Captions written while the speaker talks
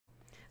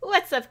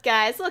What's up,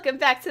 guys? Welcome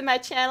back to my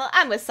channel.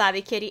 I'm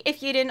Wasabi Kitty,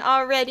 if you didn't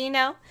already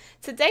know.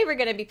 Today we're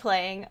gonna be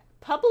playing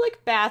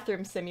Public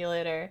Bathroom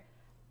Simulator.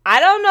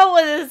 I don't know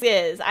what this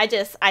is. I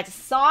just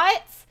saw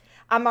it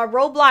on my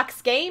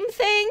Roblox game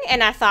thing,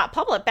 and I thought,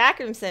 Public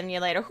Bathroom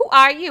Simulator, who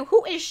are you?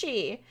 Who is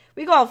she?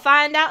 We gonna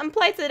find out and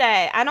play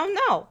today. I don't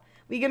know.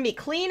 We gonna be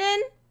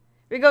cleaning?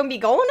 We're gonna be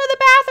going to the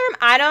bathroom?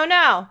 I don't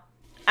know.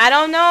 I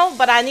don't know,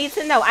 but I need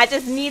to know. I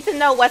just need to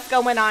know what's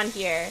going on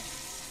here.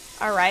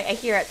 Alright, I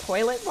hear a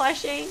toilet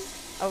flushing.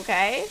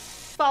 Okay.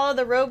 Follow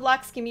the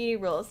Roblox community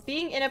rules.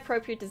 Being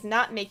inappropriate does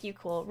not make you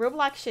cool.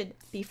 Roblox should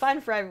be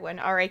fun for everyone.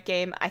 Alright,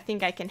 game. I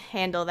think I can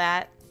handle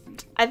that.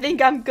 I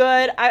think I'm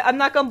good. I'm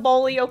not gonna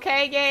bully,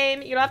 okay,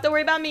 game? You don't have to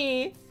worry about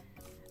me.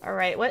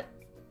 Alright, what?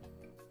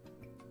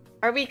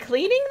 Are we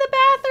cleaning the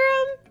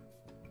bathroom?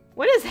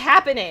 What is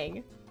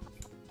happening?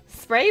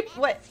 Spray?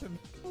 What?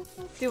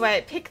 Do I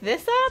pick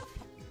this up?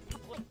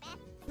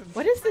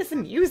 What is this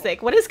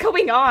music? What is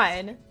going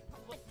on?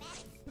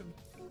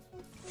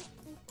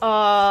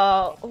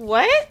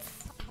 What?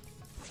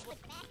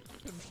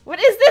 What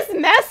is this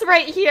mess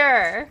right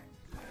here?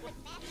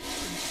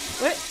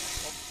 What?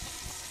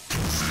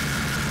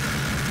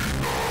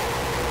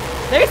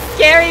 There's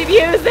scary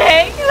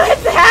music!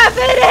 What's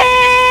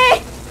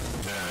happening?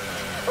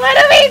 What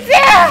do we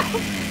do?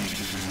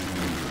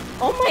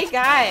 Oh my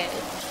god.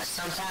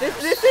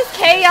 This is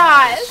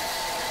chaos!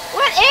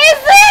 What is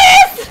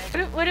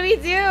this? What do we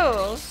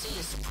do?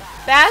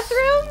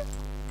 Bathroom?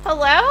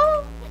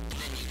 Hello?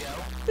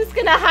 Just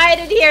gonna hide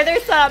in here.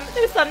 There's some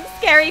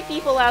scary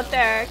people out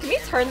there. Can we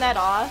turn that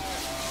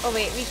off? Oh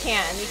wait, we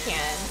can.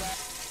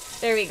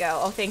 There we go.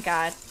 Oh thank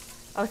god.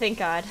 Oh thank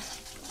god.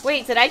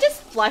 Wait, did I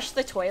just flush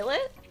the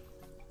toilet?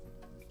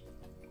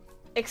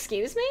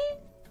 Excuse me?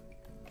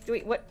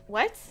 Wait, what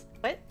is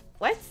this?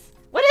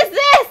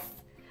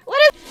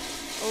 What is?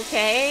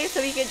 Okay,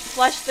 so we could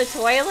flush the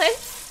toilet?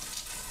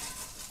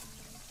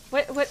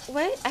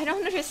 What? I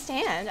don't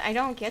understand. I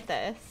don't get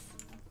this.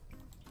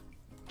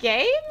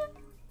 Game?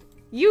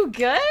 You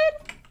good?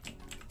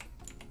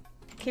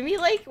 Can we,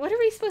 like, what are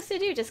we supposed to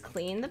do? Just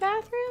clean the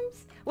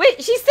bathrooms?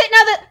 Wait, she's sitting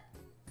on the...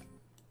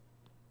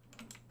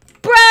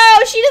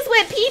 Bro, she just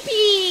went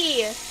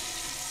pee-pee!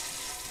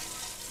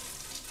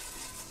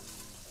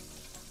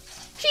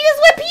 She just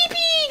went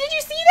pee-pee! Did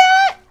you see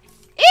that?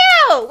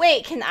 Ew!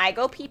 Wait, can I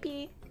go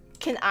pee-pee?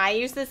 Can I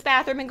use this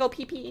bathroom and go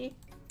pee-pee?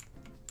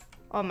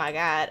 Oh my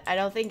god, I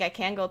don't think I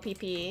can go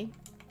pee-pee.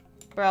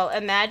 Bro,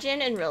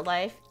 imagine in real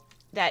life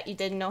that you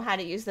didn't know how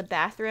to use the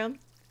bathroom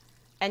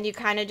and you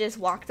kind of just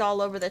walked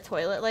all over the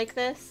toilet like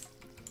this,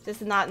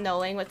 just not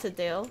knowing what to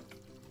do.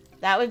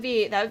 That would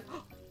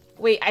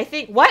wait, I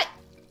think, what?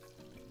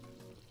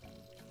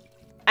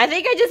 I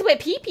think I just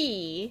went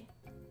pee-pee.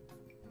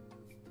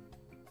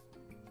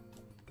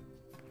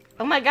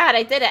 Oh my god,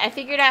 I did it. I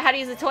figured out how to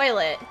use the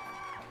toilet.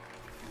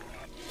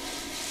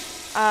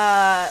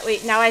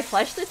 Wait, now I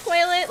flush the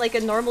toilet like a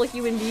normal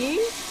human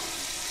being?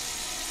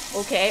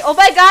 Okay. Oh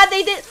my god,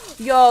 they did-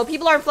 Yo,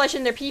 people aren't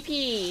flushing their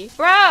pee-pee.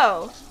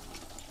 Bro!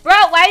 Bro,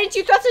 why didn't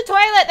you flush the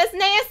toilet? That's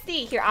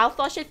nasty! Here, I'll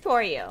flush it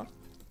for you.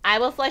 I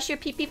will flush your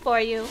pee-pee for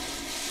you.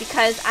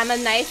 Because I'm a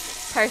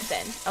nice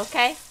person,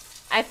 okay?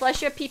 I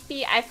flush your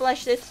pee-pee, I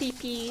flush this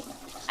pee-pee.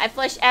 I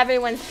flush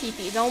everyone's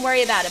pee-pee. Don't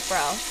worry about it,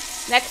 bro.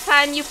 Next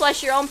time you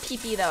flush your own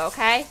pee-pee though,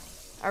 okay?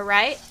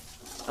 Alright?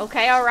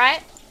 Okay,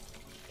 alright?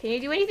 Can you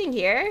do anything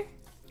here?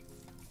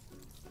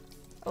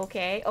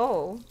 Okay,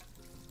 oh.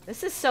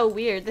 This is so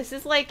weird. This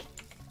is like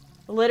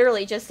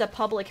literally just a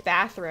public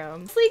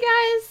bathroom. Honestly,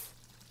 guys,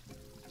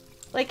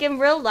 like in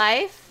real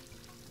life,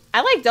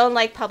 I like don't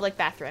like public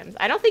bathrooms.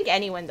 I don't think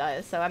anyone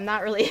does, so I'm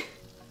not really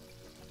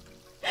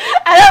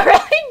I don't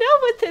really know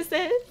what this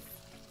is.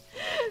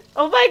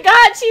 Oh my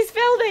god, she's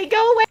filming.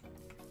 Go away.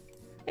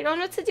 I don't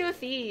know what to do with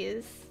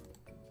these.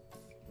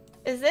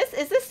 Is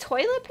this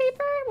toilet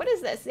paper? What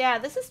is this? Yeah,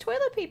 this is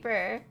toilet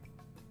paper.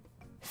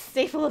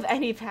 Staple of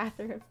any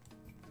bathroom.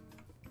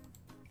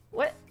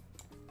 What?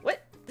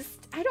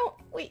 I don't,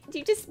 wait, do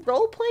you just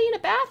role play in a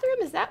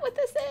bathroom? Is that what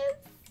this is?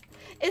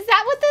 Is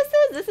that what this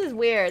is? This is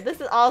weird.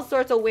 This is all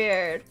sorts of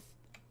weird.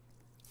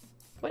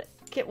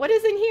 What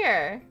is in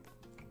here?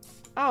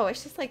 Oh,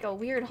 it's just like a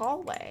weird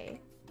hallway.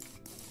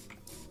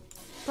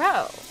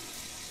 Bro.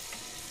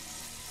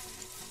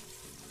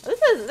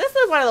 This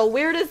is one of the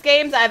weirdest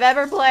games I've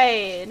ever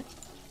played.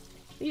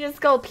 You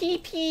just go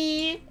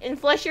pee-pee and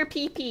flush your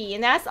pee-pee,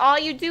 and that's all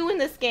you do in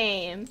this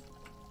game.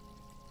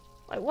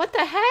 Like, what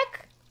the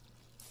heck?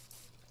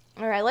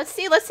 Alright, let's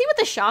see what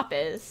the shop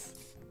is.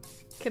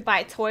 Could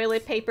buy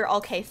toilet paper,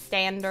 okay,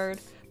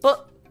 standard.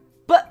 But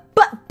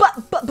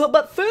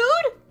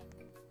food?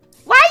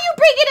 Why are you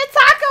bringing a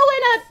taco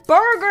and a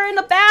burger in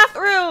the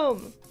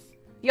bathroom?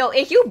 Yo,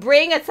 if you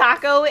bring a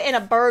taco and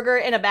a burger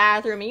in a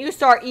bathroom and you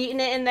start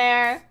eating it in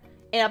there,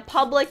 in a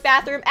public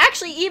bathroom,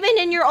 actually even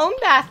in your own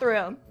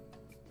bathroom,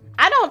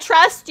 I don't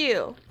trust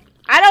you.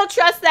 I don't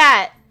trust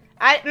that.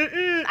 I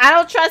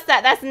don't trust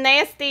that. That's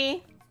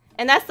nasty.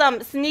 And that's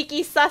some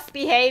sneaky sus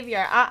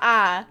behavior.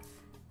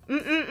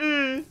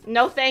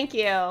 No thank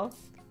you.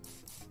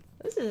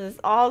 This is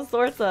all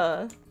sorts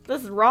of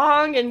this is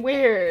wrong and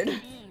weird.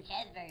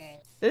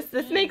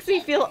 This makes me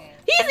feel.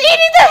 He's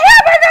eating the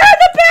hamburger in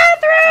the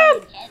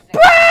bathroom,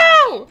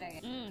 bro.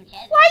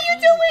 Why you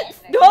doing?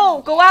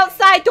 No, go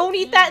outside. Don't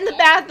eat that in the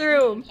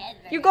bathroom.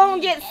 You're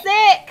gonna get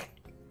sick.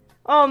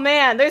 Oh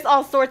man, there's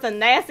all sorts of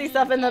nasty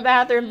stuff in the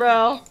bathroom,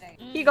 bro.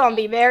 He gonna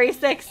be very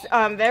sick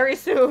very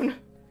soon.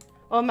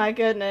 Oh my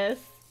goodness.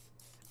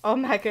 Oh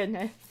my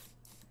goodness.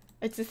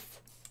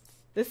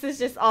 This is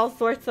just all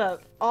sorts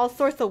of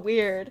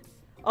weird.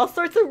 All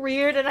sorts of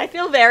weird, and I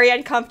feel very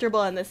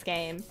uncomfortable in this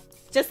game.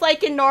 Just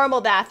like in normal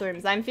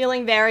bathrooms, I'm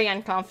feeling very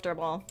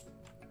uncomfortable.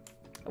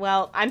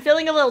 Well, I'm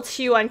feeling a little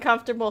too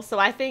uncomfortable, so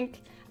I think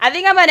I'm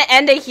gonna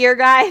end it here,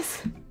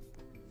 guys.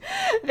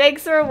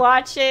 Thanks for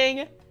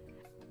watching.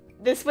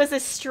 This was a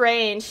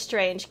strange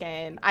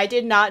game. I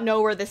did not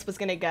know where this was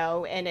gonna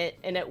go, and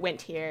it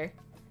went here.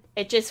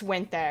 It just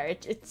went there.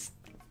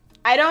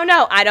 I don't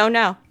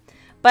know.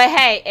 But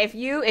hey, if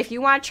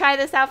you want to try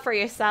this out for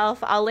yourself,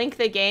 I'll link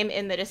the game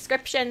in the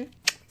description.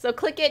 So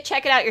click it,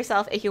 check it out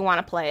yourself if you want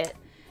to play it.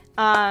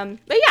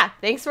 But yeah,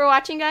 thanks for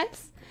watching,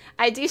 guys.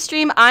 I do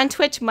stream on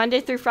Twitch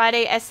Monday through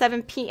Friday at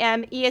 7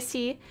 p.m.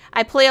 EST.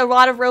 I play a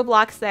lot of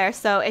Roblox there,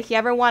 so if you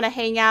ever want to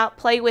hang out,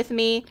 play with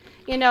me,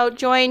 you know,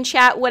 join,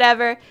 chat,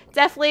 whatever,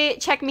 definitely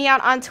check me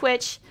out on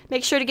Twitch.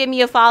 Make sure to give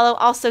me a follow.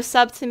 Also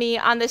sub to me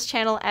on this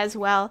channel as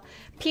well.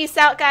 Peace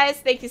out, guys.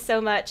 Thank you so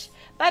much.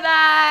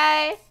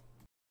 Bye-bye.